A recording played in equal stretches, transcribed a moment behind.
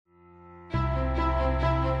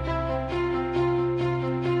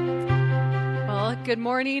Good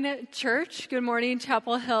morning, church. Good morning,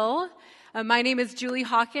 Chapel Hill. My name is Julie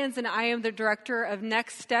Hawkins, and I am the director of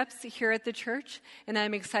Next Steps here at the church, and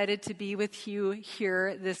I'm excited to be with you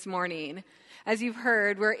here this morning. As you've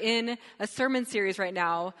heard, we're in a sermon series right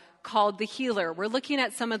now called The Healer. We're looking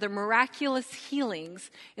at some of the miraculous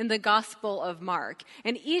healings in the Gospel of Mark.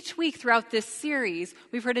 And each week throughout this series,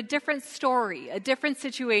 we've heard a different story, a different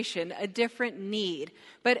situation, a different need.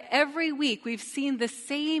 But every week, we've seen the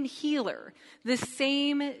same healer, the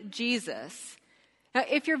same Jesus. Now,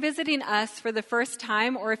 if you're visiting us for the first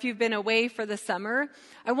time or if you've been away for the summer,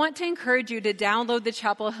 I want to encourage you to download the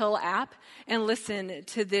Chapel Hill app and listen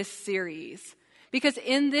to this series. Because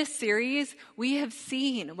in this series, we have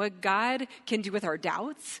seen what God can do with our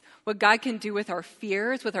doubts, what God can do with our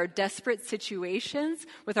fears, with our desperate situations,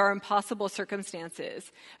 with our impossible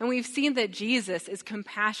circumstances. And we've seen that Jesus is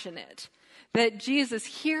compassionate, that Jesus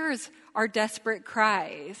hears our desperate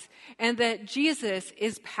cries, and that Jesus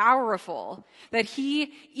is powerful, that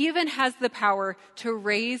he even has the power to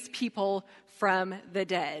raise people from the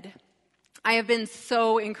dead. I have been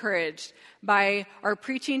so encouraged by our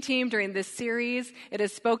preaching team during this series. It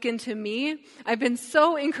has spoken to me. I've been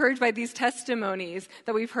so encouraged by these testimonies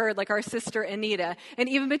that we've heard, like our sister Anita. And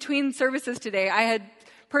even between services today, I had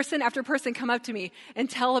person after person come up to me and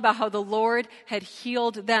tell about how the Lord had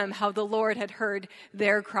healed them, how the Lord had heard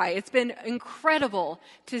their cry. It's been incredible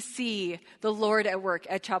to see the Lord at work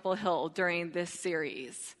at Chapel Hill during this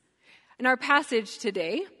series. In our passage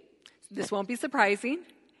today, this won't be surprising,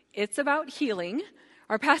 it's about healing.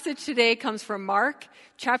 Our passage today comes from Mark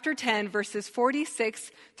chapter 10, verses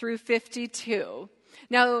 46 through 52.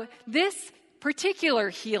 Now, this particular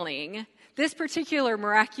healing, this particular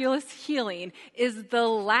miraculous healing is the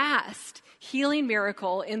last healing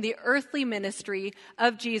miracle in the earthly ministry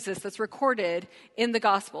of Jesus that's recorded in the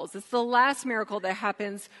Gospels. It's the last miracle that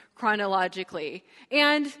happens chronologically.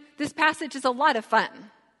 And this passage is a lot of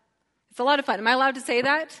fun. It's a lot of fun. Am I allowed to say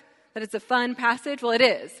that? That it's a fun passage? Well, it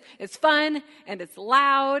is. It's fun and it's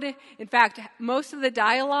loud. In fact, most of the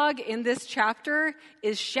dialogue in this chapter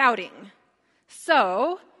is shouting.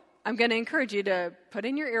 So I'm going to encourage you to put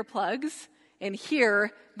in your earplugs and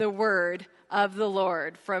hear the word of the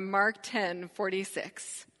Lord from Mark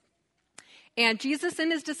 10:46. And Jesus and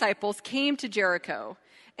his disciples came to Jericho.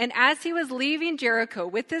 And as he was leaving Jericho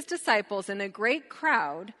with his disciples and a great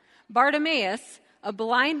crowd, Bartimaeus, a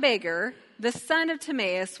blind beggar, the son of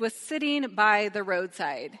Timaeus, was sitting by the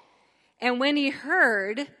roadside. And when he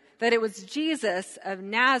heard that it was Jesus of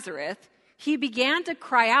Nazareth, he began to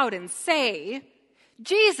cry out and say,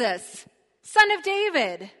 "Jesus, Son of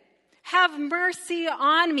David, have mercy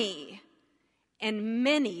on me." And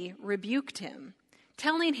many rebuked him,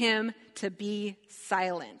 telling him to be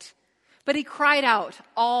silent. But he cried out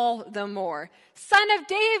all the more, "Son of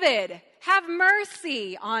David, have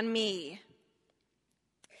mercy on me."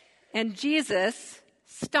 And Jesus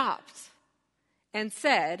stopped and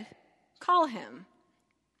said, "Call him."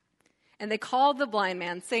 And they called the blind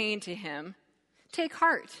man, saying to him, "Take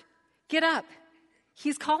heart, get up,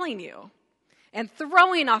 he's calling you." And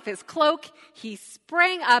throwing off his cloak, he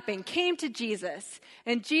sprang up and came to Jesus.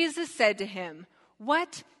 And Jesus said to him,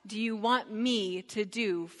 "What do you want me to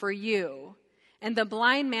do for you?" And the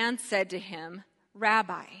blind man said to him,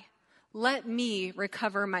 "Rabbi, let me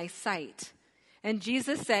recover my sight." And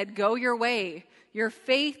Jesus said, "Go your way, your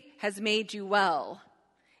faith has made you well."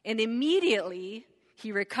 And immediately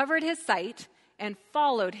he recovered his sight and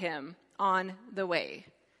followed him on the way.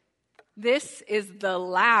 This is the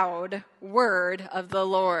loud word of the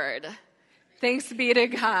Lord. Thanks be to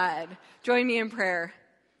God. Join me in prayer.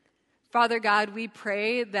 Father God, we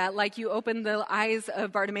pray that like you opened the eyes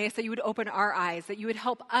of Bartimaeus, that you would open our eyes, that you would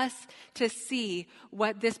help us to see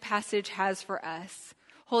what this passage has for us.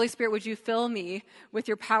 Holy Spirit, would you fill me with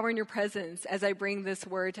your power and your presence as I bring this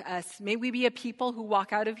word to us? May we be a people who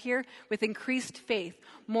walk out of here with increased faith,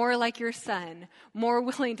 more like your Son, more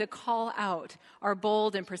willing to call out our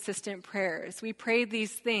bold and persistent prayers. We pray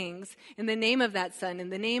these things in the name of that Son,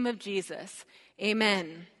 in the name of Jesus.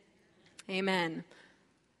 Amen. Amen.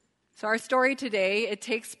 So our story today, it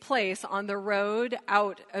takes place on the road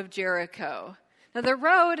out of Jericho. Now the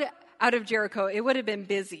road out of Jericho, it would have been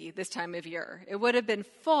busy this time of year. It would have been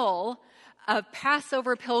full of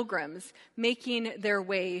Passover pilgrims making their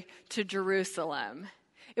way to Jerusalem.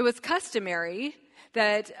 It was customary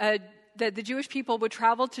that the Jewish people would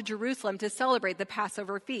travel to Jerusalem to celebrate the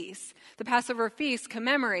Passover feast. The Passover feast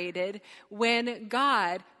commemorated when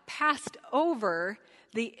God passed over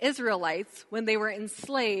the Israelites when they were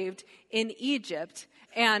enslaved in Egypt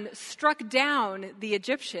and struck down the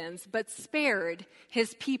Egyptians but spared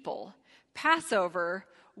his people. Passover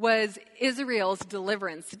was Israel's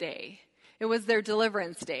deliverance day. It was their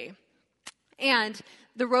deliverance day. And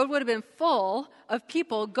the road would have been full of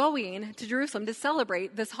people going to Jerusalem to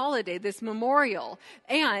celebrate this holiday, this memorial.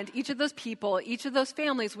 And each of those people, each of those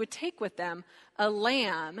families would take with them a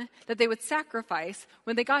lamb that they would sacrifice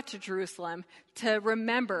when they got to Jerusalem to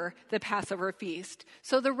remember the Passover feast.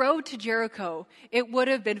 So the road to Jericho, it would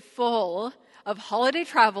have been full of holiday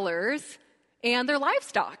travelers and their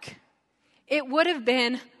livestock. It would have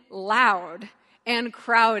been loud and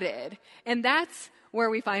crowded. And that's where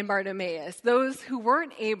we find Bartimaeus. Those who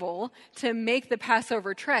weren't able to make the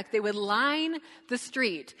Passover trek, they would line the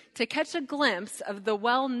street to catch a glimpse of the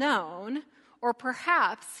well-known, or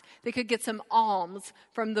perhaps they could get some alms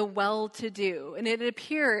from the well-to-do. And it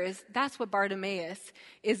appears that's what Bartimaeus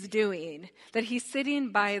is doing, that he's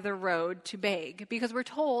sitting by the road to beg, because we're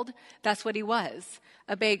told that's what he was,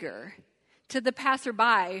 a beggar. To the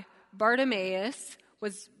passerby, Bartimaeus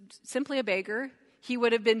was simply a beggar. He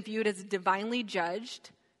would have been viewed as divinely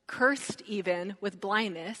judged, cursed even with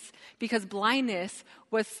blindness, because blindness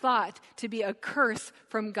was thought to be a curse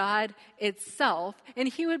from God itself, and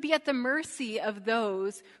he would be at the mercy of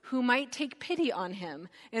those who might take pity on him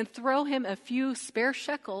and throw him a few spare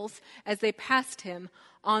shekels as they passed him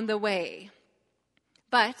on the way.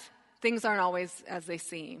 But things aren't always as they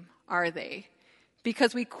seem, are they?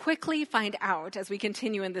 Because we quickly find out as we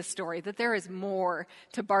continue in this story that there is more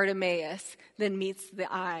to Bartimaeus than meets the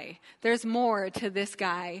eye. There's more to this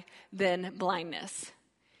guy than blindness.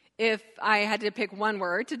 If I had to pick one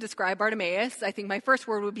word to describe Bartimaeus, I think my first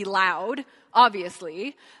word would be loud,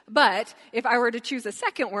 obviously. But if I were to choose a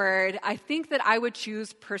second word, I think that I would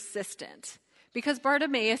choose persistent. Because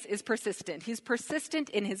Bartimaeus is persistent. He's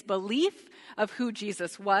persistent in his belief of who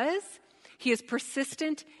Jesus was. He is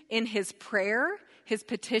persistent in his prayer, his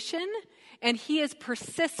petition, and he is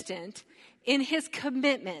persistent in his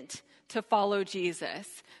commitment to follow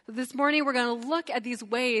Jesus. So this morning we're going to look at these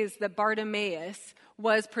ways that Bartimaeus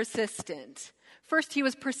was persistent. First, he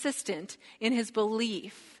was persistent in his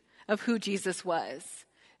belief of who Jesus was.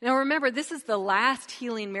 Now remember, this is the last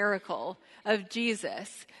healing miracle of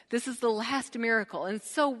Jesus. This is the last miracle. And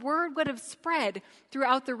so word would have spread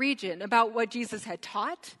throughout the region about what Jesus had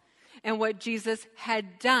taught and what Jesus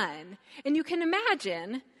had done. And you can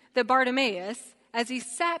imagine that Bartimaeus, as he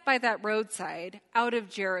sat by that roadside out of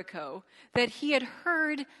Jericho, that he had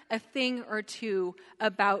heard a thing or two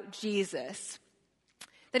about Jesus.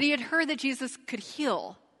 That he had heard that Jesus could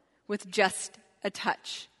heal with just a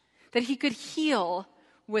touch. That he could heal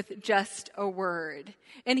with just a word.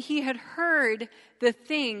 And he had heard the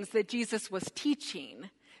things that Jesus was teaching,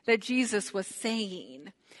 that Jesus was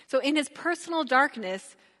saying. So in his personal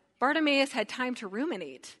darkness, Bartimaeus had time to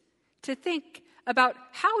ruminate, to think about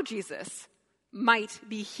how Jesus might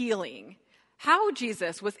be healing, how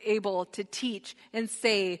Jesus was able to teach and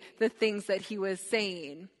say the things that he was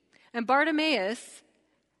saying. And Bartimaeus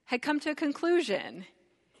had come to a conclusion.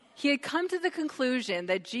 He had come to the conclusion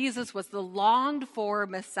that Jesus was the longed-for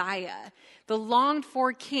Messiah, the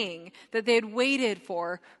longed-for king that they had waited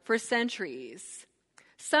for centuries.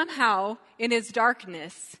 Somehow, in his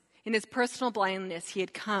darkness, in his personal blindness, he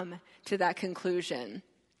had come to that conclusion.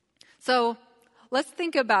 So let's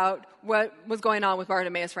think about what was going on with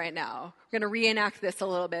Bartimaeus right now. We're going to reenact this a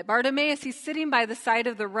little bit. Bartimaeus, he's sitting by the side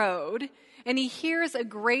of the road, and he hears a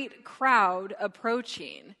great crowd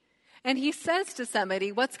approaching. And he says to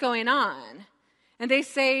somebody, "What's going on?" And they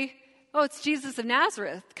say, "Oh, it's Jesus of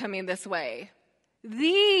Nazareth coming this way."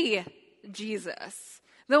 The Jesus,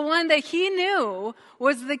 the one that he knew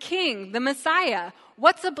was the king, the Messiah.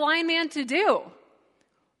 What's a blind man to do?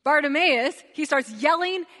 Bartimaeus, he starts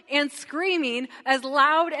yelling and screaming as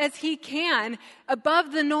loud as he can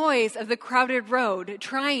above the noise of the crowded road,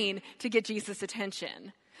 trying to get Jesus'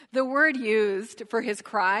 attention. The word used for his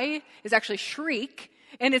cry is actually shriek,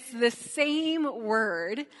 and it's the same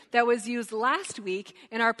word that was used last week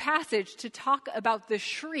in our passage to talk about the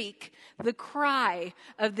shriek, the cry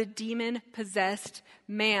of the demon-possessed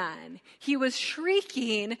man. He was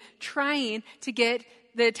shrieking, trying to get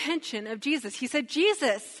the attention of Jesus. He said,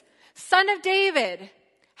 "Jesus, Son of David,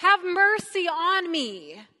 have mercy on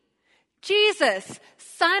me. Jesus,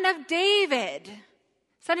 Son of David,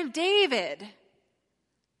 Son of David."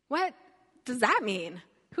 What does that mean?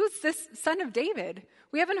 Who's this Son of David?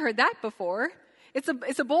 We haven't heard that before.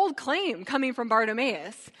 It's a bold claim coming from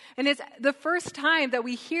Bartimaeus. And it's the first time that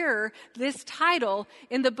we hear this title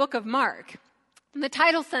in the book of Mark. And the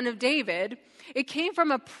title Son of David, it came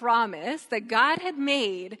from a promise that God had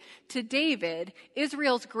made to David,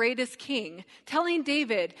 Israel's greatest king, telling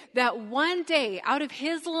David that one day out of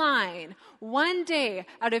his line, one day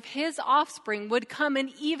out of his offspring would come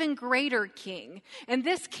an even greater king. And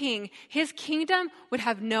this king, his kingdom would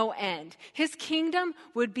have no end. His kingdom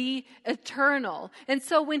would be eternal. And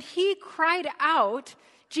so when he cried out,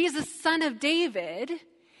 Jesus, Son of David,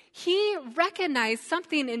 he recognized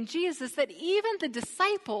something in Jesus that even the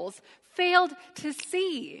disciples failed to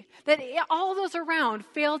see, that all those around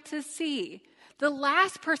failed to see. The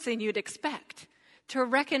last person you'd expect to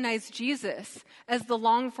recognize Jesus as the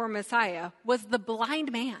longed-for Messiah was the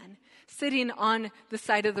blind man sitting on the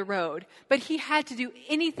side of the road. But he had to do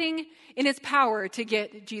anything in his power to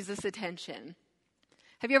get Jesus' attention.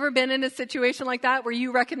 Have you ever been in a situation like that where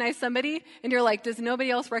you recognize somebody and you're like, does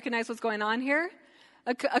nobody else recognize what's going on here?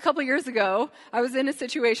 A couple years ago, I was in a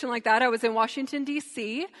situation like that. I was in Washington,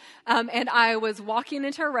 D.C., and I was walking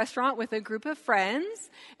into a restaurant with a group of friends.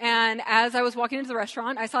 And as I was walking into the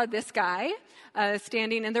restaurant, I saw this guy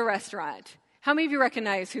standing in the restaurant. How many of you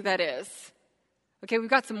recognize who that is? Okay,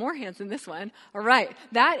 we've got some more hands in this one. All right,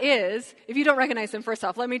 that is, if you don't recognize him, first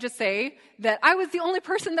off, let me just say that I was the only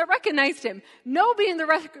person that recognized him. Nobody in the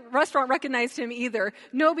restaurant recognized him either.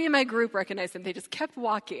 Nobody in my group recognized him. They just kept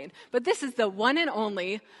walking. But this is the one and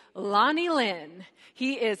only Lonnie Lynn.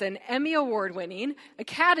 He is an Emmy Award-winning,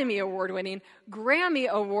 Academy Award-winning, Grammy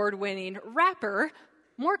Award-winning rapper,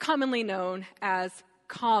 more commonly known as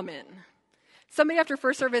Common. Somebody after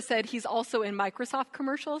first service said he's also in Microsoft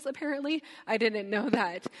commercials, apparently. I didn't know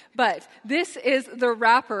that. But this is the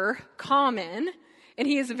rapper Common, and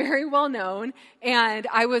he is very well known. And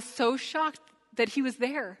I was so shocked that he was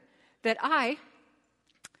there that I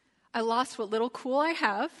lost what little cool I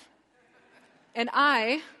have, and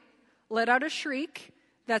I let out a shriek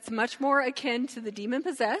that's much more akin to the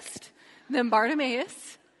demon-possessed than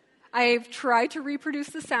Bartimaeus. I've tried to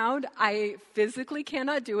reproduce the sound. I physically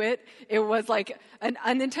cannot do it. It was like an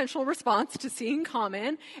unintentional response to seeing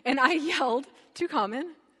Common. And I yelled to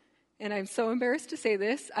Common, and I'm so embarrassed to say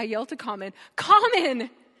this, I yelled to Common, Common,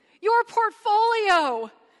 your portfolio,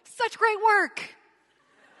 such great work.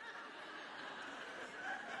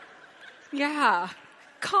 Yeah,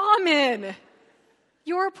 Common,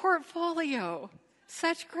 your portfolio,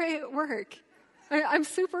 such great work. I'm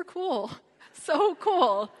super cool, so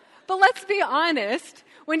cool. But let's be honest,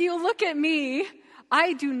 when you look at me,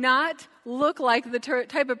 I do not look like the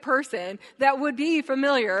type of person that would be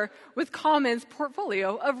familiar with Common's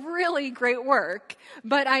portfolio of really great work.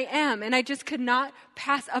 But I am, and I just could not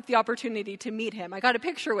pass up the opportunity to meet him. I got a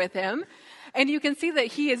picture with him, and you can see that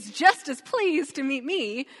he is just as pleased to meet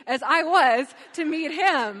me as I was to meet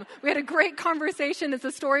him. We had a great conversation. It's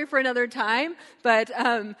a story for another time. But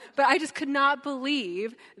I just could not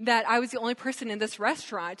believe that I was the only person in this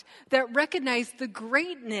restaurant that recognized the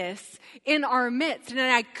greatness in our midst. And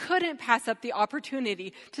I couldn't pass up the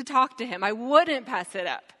opportunity to talk to him. I wouldn't pass it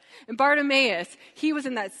up. And Bartimaeus, he was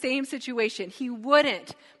in that same situation. He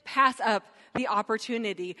wouldn't pass up the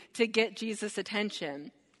opportunity to get Jesus'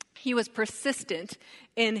 attention. He was persistent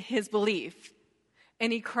in his belief.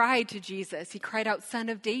 And he cried to Jesus. He cried out, Son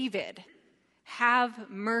of David, have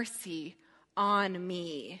mercy on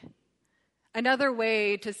me. Another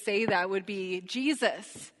way to say that would be,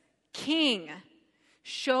 Jesus, King,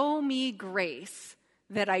 show me grace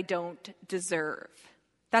that I don't deserve.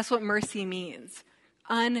 That's what mercy means,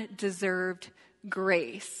 undeserved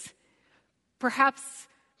grace. Perhaps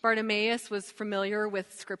Bartimaeus was familiar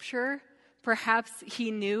with Scripture. Perhaps he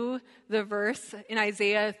knew the verse in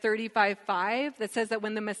Isaiah 35:5 that says that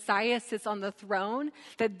when the Messiah sits on the throne,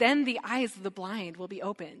 that then the eyes of the blind will be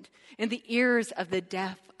opened and the ears of the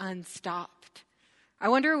deaf unstopped. I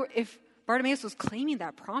wonder if Bartimaeus was claiming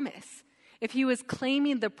that promise, if he was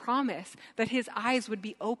claiming the promise that his eyes would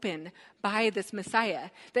be opened by this Messiah,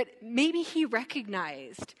 that maybe he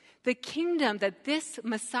recognized the kingdom that this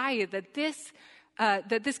Messiah, that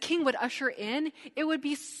this king would usher in, it would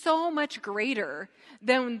be so much greater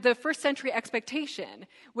than the first century expectation,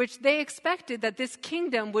 which they expected that this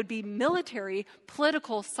kingdom would be military,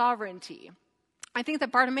 political sovereignty. I think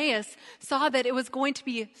that Bartimaeus saw that it was going to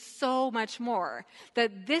be so much more,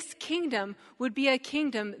 that this kingdom would be a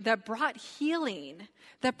kingdom that brought healing,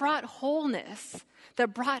 that brought wholeness,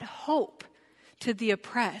 that brought hope to the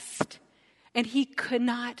oppressed. And he could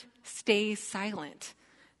not stay silent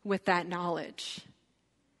with that knowledge.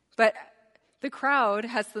 But the crowd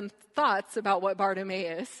has some thoughts about what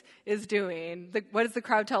Bartimaeus is doing. What does the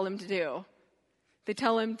crowd tell him to do? They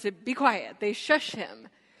tell him to be quiet. They shush him.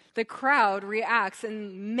 The crowd reacts,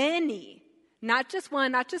 and many Not just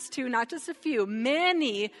one, not just two, not just a few.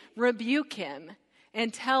 Many rebuke him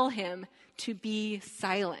and tell him to be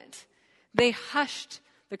silent. They hushed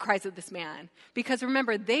the cries of this man because,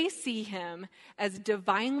 remember, they see him as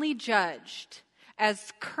divinely judged,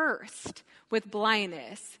 as cursed with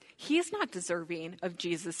blindness. He's not deserving of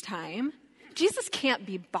Jesus' time. Jesus can't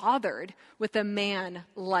be bothered with a man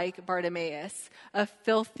like Bartimaeus, a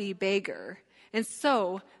filthy beggar. And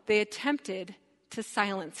so they attempted to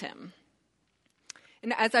silence him.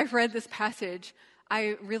 And as I read this passage,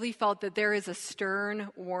 I really felt that there is a stern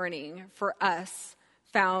warning for us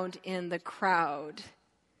found in the crowd.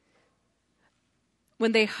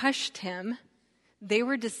 When they hushed him, they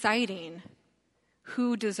were deciding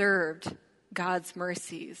who deserved God's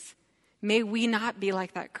mercies. May we not be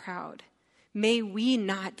like that crowd. May we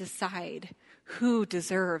not decide who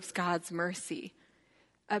deserves God's mercy.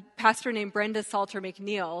 A pastor named Brenda Salter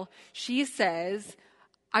McNeil, she says,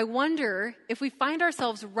 I wonder if we find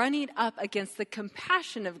ourselves running up against the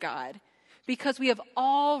compassion of God because we have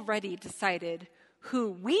already decided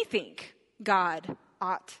who we think God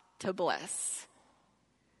ought to bless.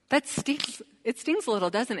 That stings. It stings a little,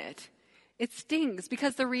 doesn't it? It stings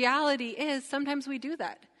because the reality is sometimes we do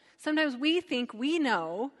that. Sometimes we think we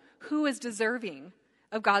know who is deserving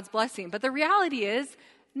of God's blessing. But the reality is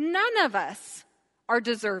none of us are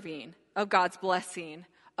deserving of God's blessing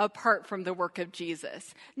apart from the work of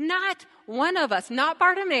Jesus. Not one of us, not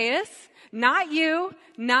Bartimaeus, not you,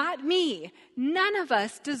 not me. None of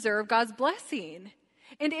us deserve God's blessing.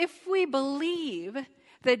 And if we believe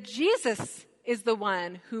that Jesus is the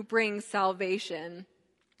one who brings salvation,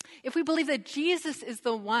 if we believe that Jesus is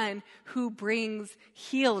the one who brings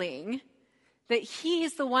healing, that he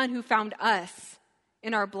is the one who found us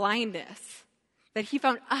in our blindness, that he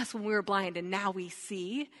found us when we were blind and now we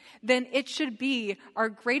see, then it should be our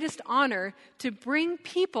greatest honor to bring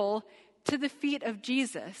people to the feet of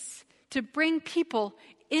Jesus, to bring people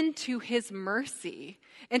into his mercy,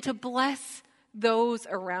 and to bless those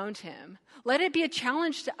around him. Let it be a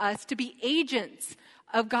challenge to us to be agents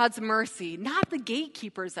of God's mercy, not the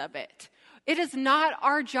gatekeepers of it. It is not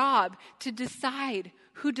our job to decide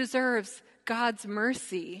who deserves God's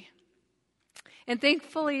mercy. And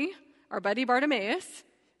thankfully, our buddy Bartimaeus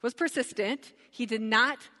was persistent. He did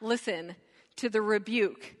not listen to the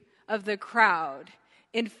rebuke of the crowd.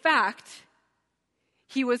 In fact,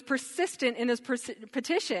 he was persistent in his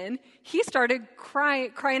petition. He started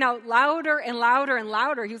crying out louder and louder and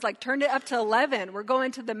louder. He was like, turned it up to 11. We're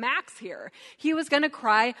going to the max here. He was going to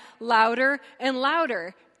cry louder and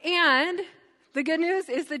louder. And the good news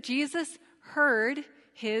is that Jesus heard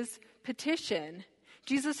his petition.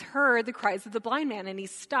 Jesus heard the cries of the blind man, and he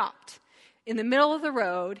stopped. In the middle of the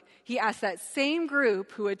road, he asked that same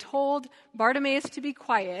group who had told Bartimaeus to be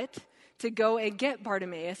quiet to go and get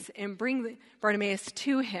Bartimaeus and bring Bartimaeus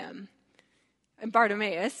to him. And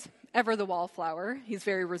Bartimaeus, ever the wallflower, he's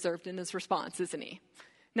very reserved in his response, isn't he?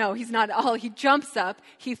 No, he's not at all. He jumps up,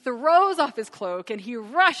 he throws off his cloak, and he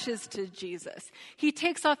rushes to Jesus. He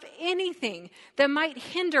takes off anything that might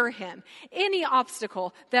hinder him, any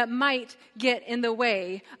obstacle that might get in the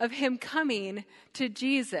way of him coming to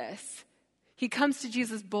Jesus. He comes to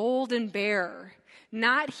Jesus bold and bare,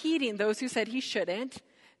 not heeding those who said he shouldn't,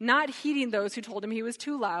 not heeding those who told him he was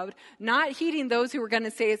too loud, not heeding those who were going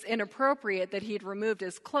to say it's inappropriate that he had removed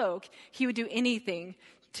his cloak. He would do anything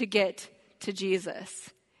to get to Jesus.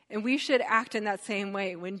 And we should act in that same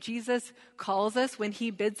way. When Jesus calls us, when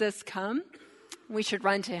he bids us come, we should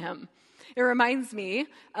run to him. It reminds me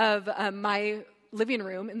of my living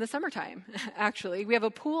room in the summertime, actually. We have a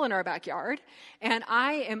pool in our backyard, and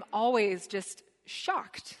I am always just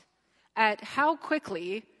shocked at how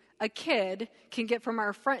quickly a kid can get from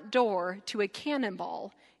our front door to a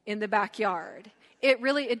cannonball in the backyard.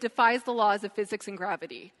 It defies the laws of physics and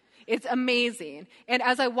gravity. It's amazing. And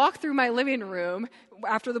as I walk through my living room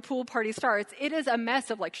after the pool party starts, it is a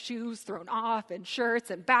mess of like shoes thrown off and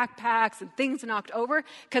shirts and backpacks and things knocked over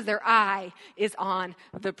because their eye is on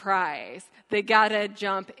the prize. They gotta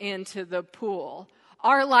jump into the pool.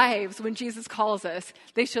 Our lives, when Jesus calls us,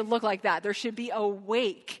 they should look like that. There should be a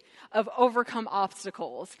wake of overcome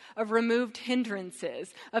obstacles, of removed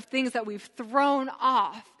hindrances, of things that we've thrown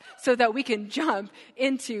off so that we can jump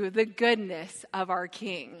into the goodness of our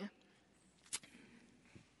King.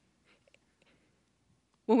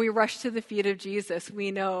 When we rush to the feet of Jesus, we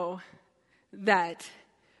know that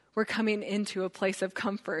we're coming into a place of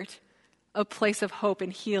comfort, a place of hope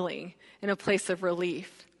and healing, and a place of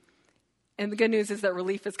relief. And the good news is that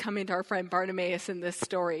relief is coming to our friend Bartimaeus in this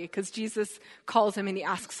story, because Jesus calls him and he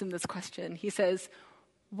asks him this question. He says,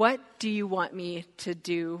 "What do you want me to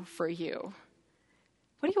do for you?"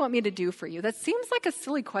 what do you want me to do for you? That seems like a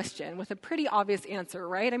silly question with a pretty obvious answer,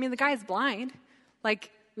 right? I mean, the guy's blind.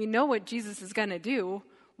 Like, we know what Jesus is going to do.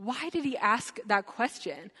 Why did he ask that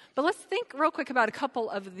question? But let's think real quick about a couple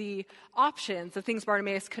of the options, the things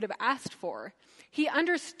Bartimaeus could have asked for. He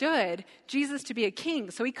understood Jesus to be a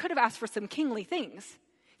king, so he could have asked for some kingly things.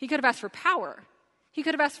 He could have asked for power. He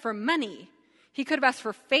could have asked for money. He could have asked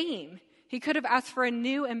for fame. He could have asked for a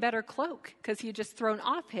new and better cloak because he had just thrown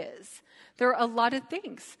off his. There are a lot of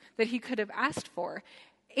things that he could have asked for.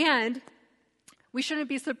 And we wouldn't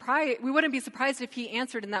be surprised if he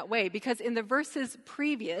answered in that way, because in the verses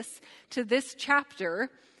previous to this chapter,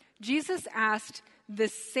 Jesus asked the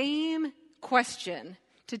same question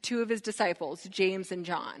to two of his disciples, James and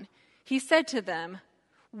John. He said to them,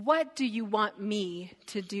 "What do you want me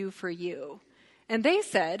to do for you?" And they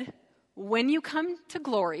said, "When you come to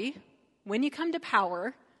glory, when you come to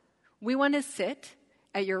power, we want to sit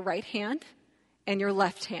at your right hand and your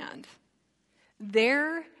left hand."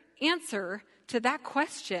 Their answer to that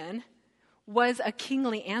question was a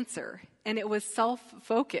kingly answer, and it was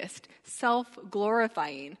self-focused,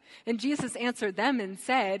 self-glorifying. And Jesus answered them and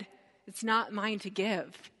said, "It's not mine to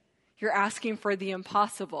give. You're asking for the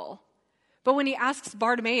impossible." But when he asks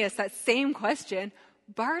Bartimaeus that same question,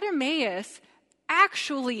 Bartimaeus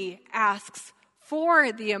actually asks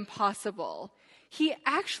for the impossible. He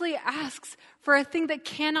actually asks for a thing that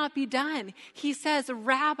cannot be done. He says,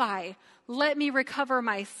 "Rabbi, let me recover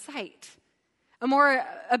my sight."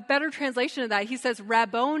 A better translation of that, he says,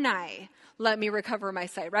 "Rabboni, let me recover my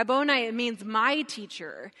sight." Rabboni, it means my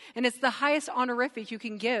teacher, and it's the highest honorific you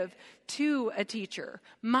can give to a teacher.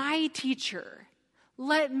 My teacher,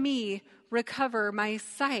 let me recover my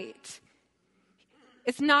sight.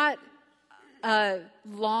 It's not a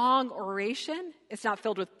long oration. It's not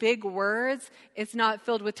filled with big words. It's not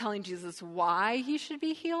filled with telling Jesus why he should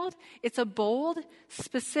be healed. It's a bold,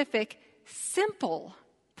 specific, simple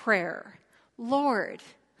prayer. "Lord,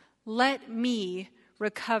 let me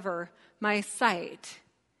recover my sight."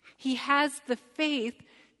 He has the faith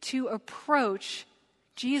to approach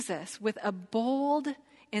Jesus with a bold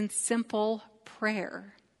and simple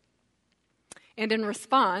prayer. And in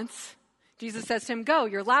response, Jesus says to him, "Go,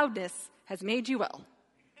 your loudness has made you well."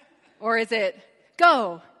 Or is it,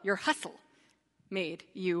 "Go, your hustle made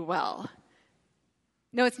you well"?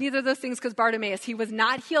 No, it's neither of those things, because Bartimaeus, he was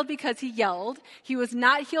not healed because he yelled. He was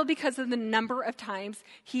not healed because of the number of times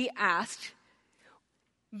he asked.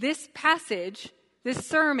 This passage, this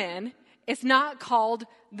sermon, is not called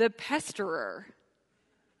the pesterer.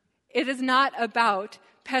 It is not about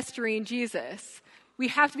pestering Jesus. We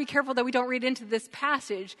have to be careful that we don't read into this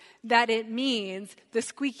passage that it means the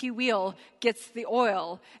squeaky wheel gets the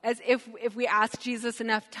oil, as if we ask Jesus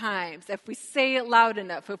enough times, if we say it loud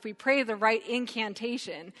enough, if we pray the right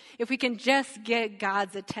incantation, if we can just get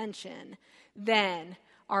God's attention, then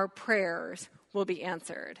our prayers will be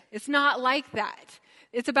answered. It's not like that.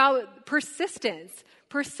 It's about persistence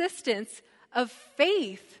of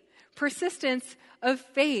faith, persistence of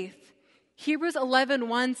faith. Hebrews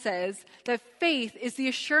 11:1 says that faith is the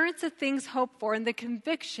assurance of things hoped for and the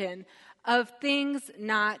conviction of things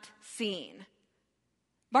not seen.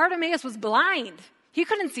 Bartimaeus was blind. He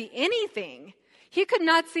couldn't see anything. He could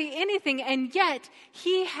not see anything, and yet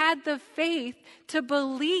he had the faith to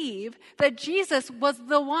believe that Jesus was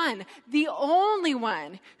the one, the only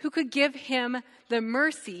one, who could give him the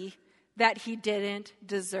mercy that he didn't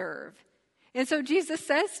deserve. And so Jesus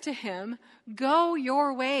says to him, "Go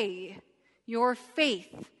your way. Your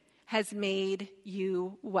faith has made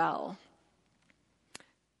you well."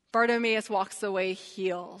 Bartimaeus walks away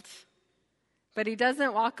healed. But he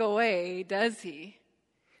doesn't walk away, does he?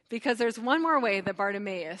 Because there's one more way that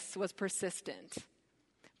Bartimaeus was persistent.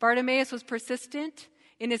 Bartimaeus was persistent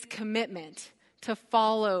in his commitment to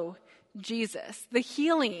follow Jesus. The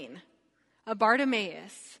healing of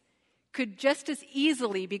Bartimaeus could just as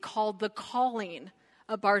easily be called the calling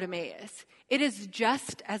of Bartimaeus. It is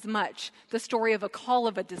just as much the story of a call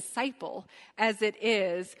of a disciple as it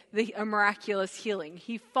is a miraculous healing.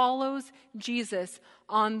 He follows Jesus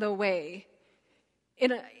on the way.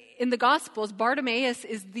 In the Gospels, Bartimaeus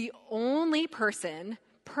is the only person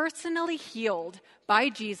personally healed by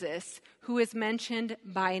Jesus who is mentioned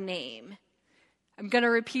by name. I'm going to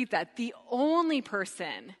repeat that. The only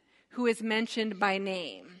person who is mentioned by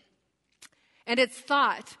name. And it's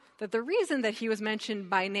thought that the reason that he was mentioned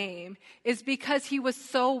by name is because he was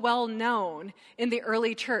so well known in the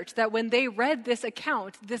early church that when they read this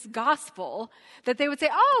account, this gospel, that they would say,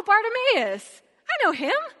 "Oh, Bartimaeus, I know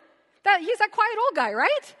him. He's that quiet old guy,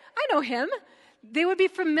 right? I know him." They would be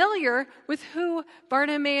familiar with who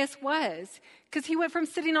Bartimaeus was. because he went from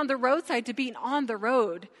sitting on the roadside to being on the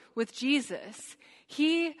road with Jesus.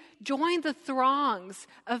 He joined the throngs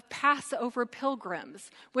of Passover pilgrims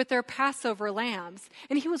with their Passover lambs,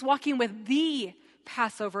 and he was walking with the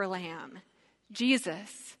Passover lamb,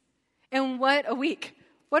 Jesus. And what a week.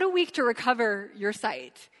 What a week to recover your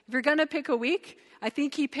sight. If you're going to pick a week, I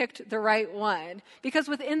think he picked the right one, because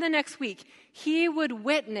within the next week, he would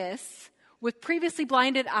witness with previously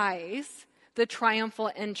blinded eyes the triumphal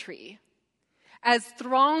entry. As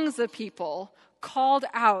throngs of people called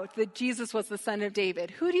out that Jesus was the Son of David.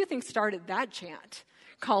 Who do you think started that chant,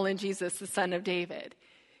 calling Jesus the Son of David?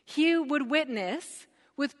 He would witness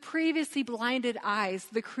with previously blinded eyes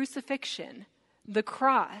the crucifixion, the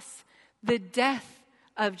cross, the death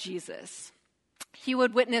of Jesus. He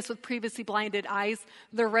would witness with previously blinded eyes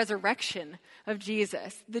the resurrection of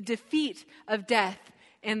Jesus, the defeat of death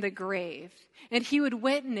and the grave. And he would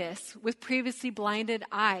witness with previously blinded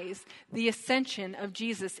eyes the ascension of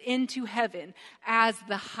Jesus into heaven as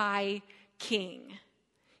the high king.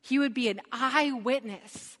 He would be an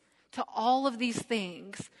eyewitness to all of these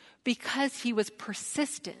things because he was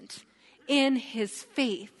persistent in his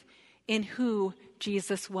faith in who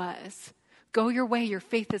Jesus was. Go your way, your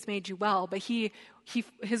faith has made you well. But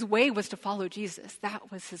his way was to follow Jesus.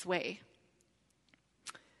 That was his way.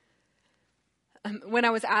 When I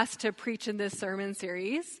was asked to preach in this sermon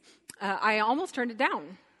series, I almost turned it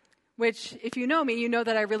down, which, if you know me, you know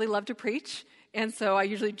that I really love to preach, and so I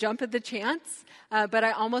usually jump at the chance, but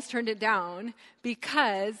I almost turned it down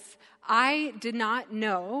because I did not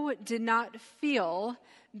feel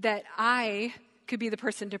that I could be the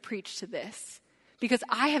person to preach to this, because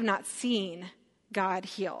I have not seen God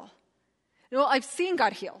heal. Well, I've seen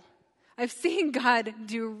God heal. I've seen God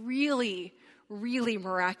do really, really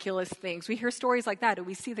miraculous things. We hear stories like that, and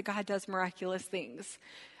we see that God does miraculous things.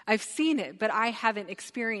 I've seen it, but I haven't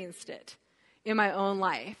experienced it in my own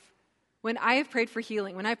life. When I have prayed for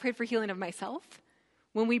healing, when I prayed for healing of myself,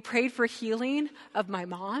 when we prayed for healing of my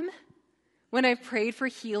mom, when I've prayed for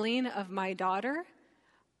healing of my daughter,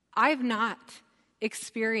 I've not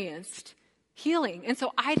experienced healing. And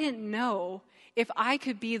so I didn't know if I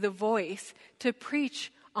could be the voice to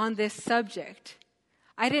preach on this subject.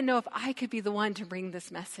 I didn't know if I could be the one to bring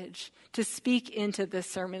this message, to speak into this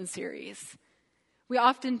sermon series. We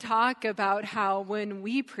often talk about how when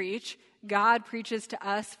we preach, God preaches to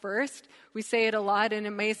us first. We say it a lot, and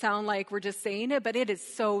it may sound like we're just saying it, but it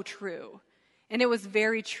is so true. And it was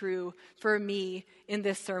very true for me in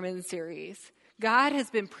this sermon series. God has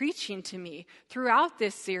been preaching to me throughout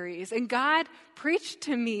this series, and God preached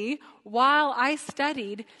to me while I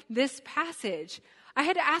studied this passage. I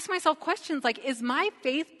had to ask myself questions like, is my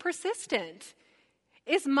faith persistent?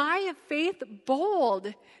 Is my faith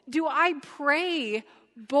bold? Do I pray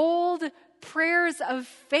bold prayers of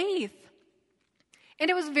faith? And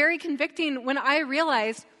it was very convicting when I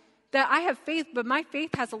realized that I have faith, but my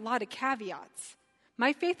faith has a lot of caveats.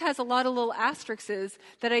 My faith has a lot of little asterisks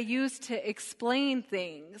that I use to explain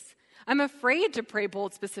things. I'm afraid to pray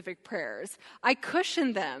bold, specific prayers. I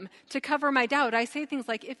cushion them to cover my doubt. I say things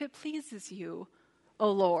like, if it pleases you, O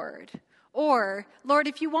Lord. Or, Lord,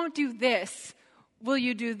 if you won't do this, will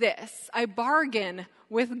you do this? I bargain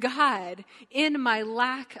with God in my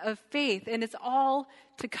lack of faith, and it's all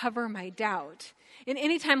to cover my doubt. And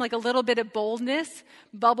anytime like a little bit of boldness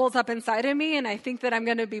bubbles up inside of me and I think that I'm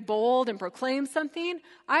going to be bold and proclaim something,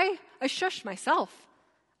 I shush myself.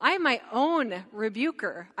 I'm my own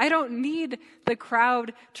rebuker. I don't need the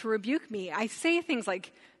crowd to rebuke me. I say things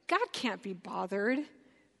like, God can't be bothered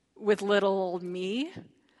with little old me.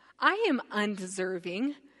 I am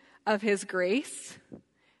undeserving of his grace.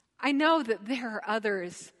 I know that there are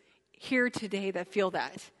others here today that feel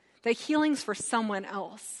that healing's for someone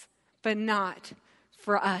else, but not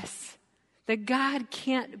for us. That God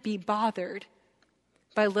can't be bothered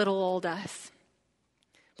by little old us.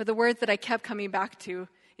 But the words that I kept coming back to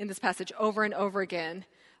in this passage over and over again,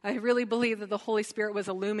 I really believe that the Holy Spirit was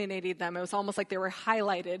illuminating them. It was almost like they were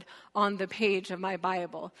highlighted on the page of my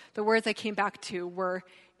Bible. The words I came back to were,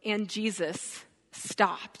 and Jesus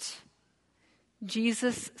stopped.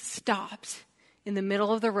 Jesus stopped in the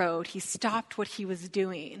middle of the road. He stopped what he was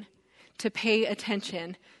doing to pay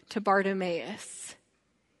attention to Bartimaeus.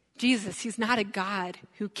 Jesus, he's not a God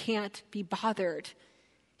who can't be bothered.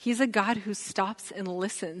 He's a God who stops and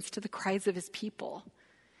listens to the cries of his people.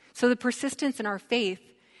 So the persistence in our faith,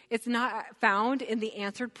 it's not found in the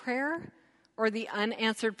answered prayer or the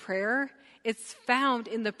unanswered prayer. It's found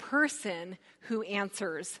in the person who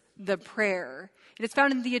answers the prayer. It is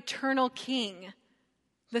found in the eternal King,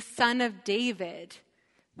 the Son of David,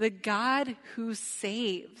 the God who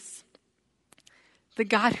saves, the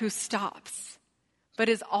God who stops but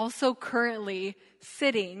is also currently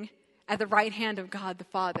sitting at the right hand of God the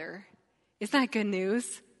Father. Isn't that good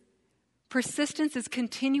news? Persistence is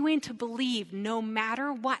continuing to believe no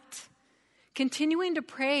matter what, continuing to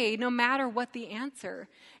pray no matter what the answer,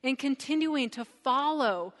 and continuing to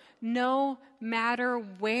follow no matter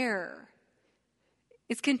where.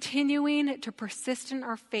 It's continuing to persist in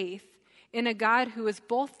our faith in a God who is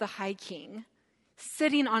both the High King,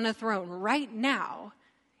 sitting on a throne right now,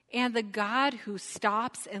 and the God who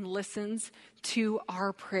stops and listens to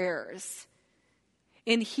our prayers.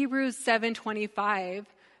 In Hebrews 7:25,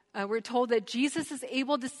 we're told that Jesus is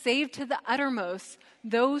able to save to the uttermost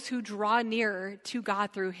those who draw near to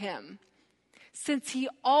God through him, since he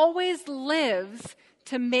always lives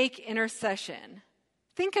to make intercession.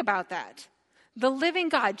 Think about that. The living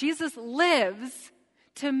God, Jesus, lives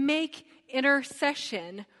to make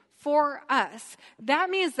intercession for us.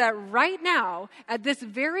 That means that right now, at this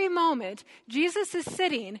very moment, Jesus is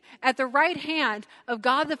sitting at the right hand of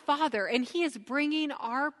God the Father, and he is bringing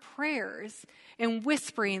our prayers and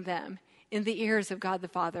whispering them in the ears of God the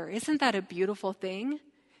Father. Isn't that a beautiful thing?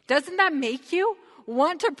 Doesn't that make you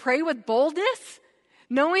want to pray with boldness,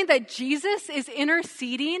 knowing that Jesus is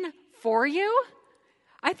interceding for you?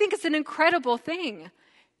 I think it's an incredible thing.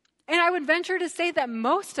 And I would venture to say that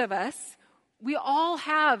most of us, we all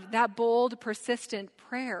have that bold, persistent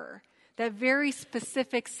prayer, that very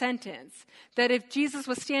specific sentence, that if Jesus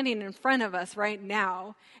was standing in front of us right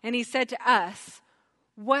now and he said to us,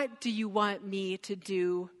 "What do you want me to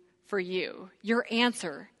do for you?" Your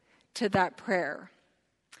answer to that prayer.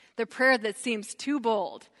 The prayer that seems too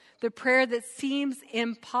bold, the prayer that seems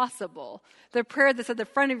impossible, the prayer that's at the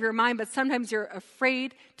front of your mind, but sometimes you're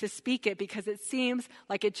afraid to speak it because it seems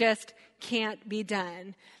like it just can't be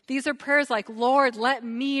done. These are prayers like, "Lord, let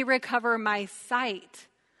me recover my sight.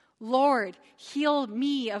 Lord, heal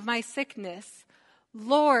me of my sickness.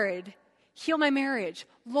 Lord, heal my marriage.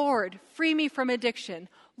 Lord, free me from addiction.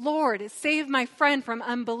 Lord, save my friend from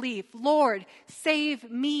unbelief. Lord,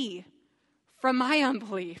 save me from my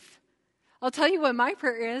unbelief." I'll tell you what my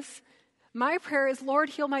prayer is. My prayer is, "Lord,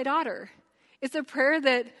 heal my daughter." It's a prayer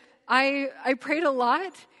that I prayed a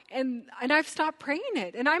lot, and I've stopped praying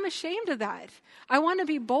it, and I'm ashamed of that. I want to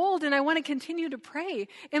be bold, and I want to continue to pray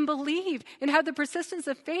and believe and have the persistence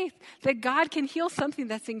of faith that God can heal something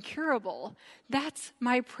that's incurable. That's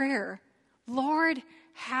my prayer. Lord,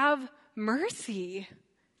 have mercy.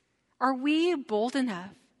 Are we bold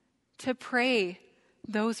enough to pray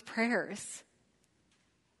those prayers?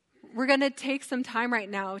 We're going to take some time right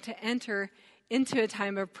now to enter into a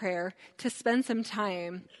time of prayer, to spend some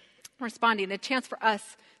time responding, a chance for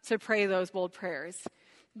us to pray those bold prayers.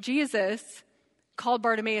 Jesus called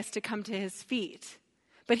Bartimaeus to come to his feet,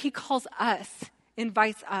 but he calls us,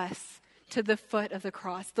 invites us to the foot of the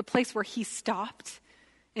cross, the place where he stopped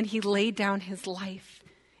and he laid down his life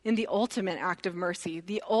in the ultimate act of mercy,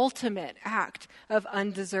 the ultimate act of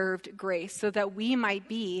undeserved grace, so that we might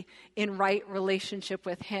be in right relationship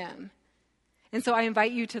with him. And so I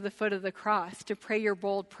invite you to the foot of the cross to pray your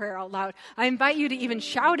bold prayer out loud. I invite you to even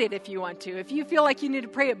shout it if you want to, if you feel like you need to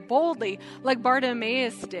pray it boldly like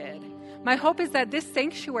Bartimaeus did. My hope is that this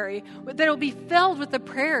sanctuary, that it'll be filled with the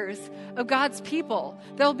prayers of God's people,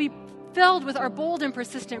 that will be filled with our bold and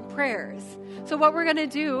persistent prayers. So what we're going to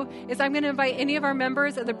do is I'm going to invite any of our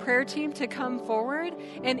members of the prayer team to come forward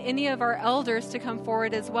and any of our elders to come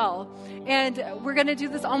forward as well. And we're going to do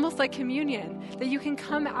this almost like communion, that you can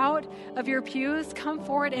come out of your pews, come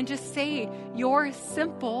forward and just say your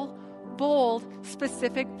simple, bold,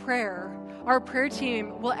 specific prayer. Our prayer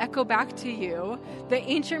team will echo back to you the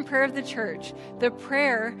ancient prayer of the church, the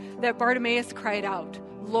prayer that Bartimaeus cried out,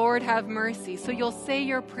 "Lord, have mercy." So you'll say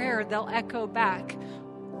your prayer, they'll echo back,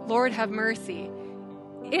 "Lord, have mercy."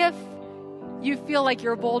 If you feel like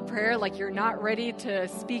your bold prayer, like you're not ready to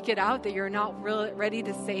speak it out, that you're not really ready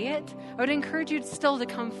to say it, I would encourage you still to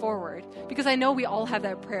come forward, because I know we all have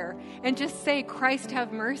that prayer, and just say, "Christ,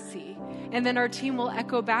 have mercy." And then our team will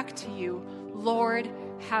echo back to you, "Lord,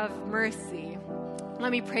 have mercy."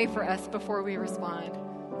 Let me pray for us before we respond.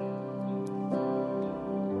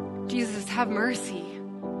 Jesus, have mercy.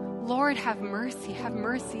 Lord, have mercy. Have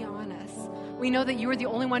mercy on us. We know that you are the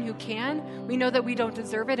only one who can. We know that we don't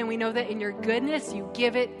deserve it, and we know that in your goodness, you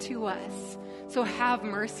give it to us. So have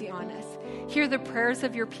mercy on us. Hear the prayers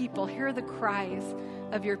of your people. Hear the cries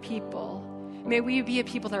of your people. May we be a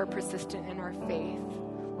people that are persistent in our faith.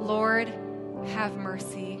 Lord, have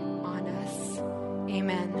mercy on us.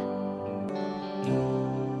 Amen.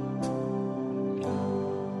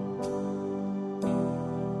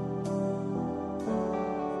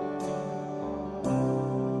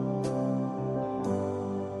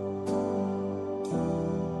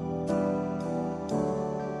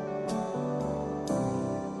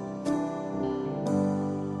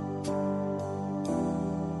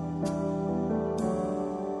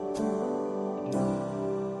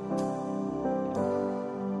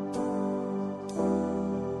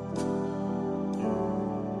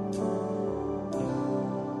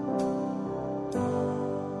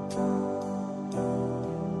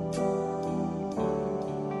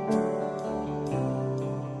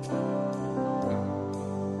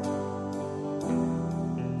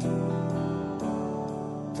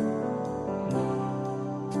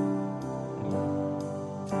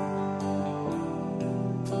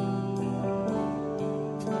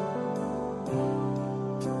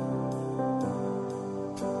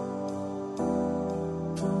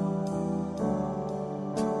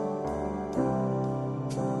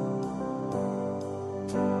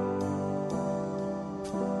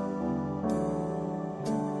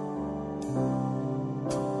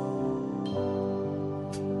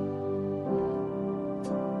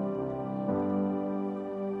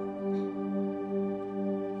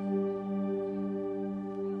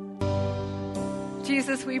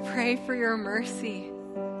 Jesus, we pray for your mercy.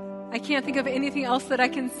 I can't think of anything else that I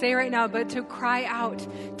can say right now but to cry out,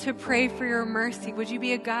 to pray for your mercy. Would you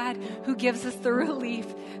be a God who gives us the relief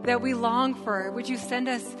that we long for? Would you send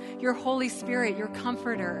us your Holy Spirit, your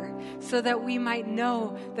comforter, so that we might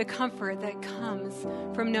know the comfort that comes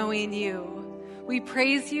from knowing you? We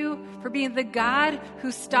praise you for being the God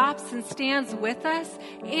who stops and stands with us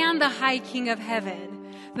and the High King of Heaven.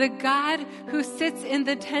 The God who sits in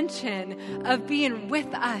the tension of being with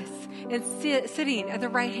us and sitting at the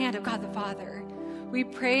right hand of God the Father. We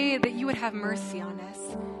pray that you would have mercy on us,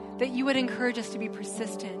 that you would encourage us to be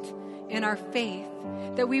persistent in our faith,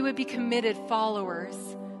 that we would be committed followers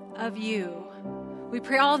of you. We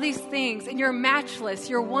pray all these things in your matchless,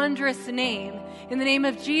 your wondrous name, in the name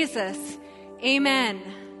of Jesus. Amen.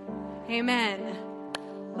 Amen.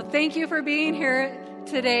 Well, thank you for being here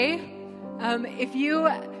today. If you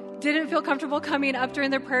didn't feel comfortable coming up during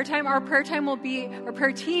the prayer time, our prayer team will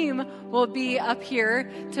be up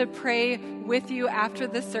here to pray with you after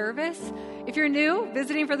the service. If you're new,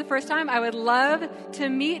 visiting for the first time, I would love to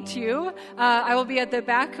meet you. I will be at the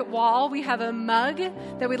back wall. We have a mug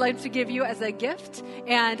that we'd like to give you as a gift,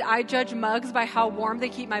 and I judge mugs by how warm they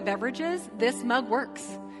keep my beverages. This mug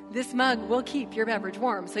works. This mug will keep your beverage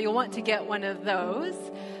warm, so you'll want to get one of those.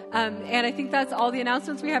 And I think that's all the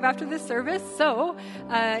announcements we have after this service. So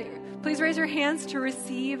please raise your hands to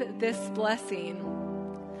receive this blessing.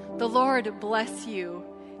 The Lord bless you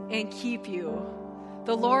and keep you.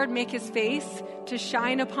 The Lord make his face to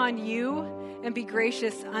shine upon you and be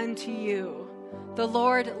gracious unto you. The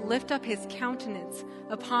Lord lift up his countenance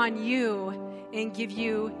upon you and give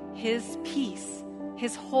you his peace,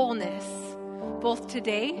 his wholeness, both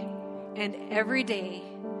today and every day.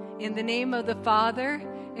 In the name of the Father,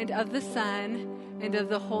 and of the Son, and of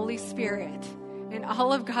the Holy Spirit. And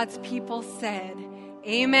all of God's people said,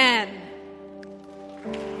 Amen.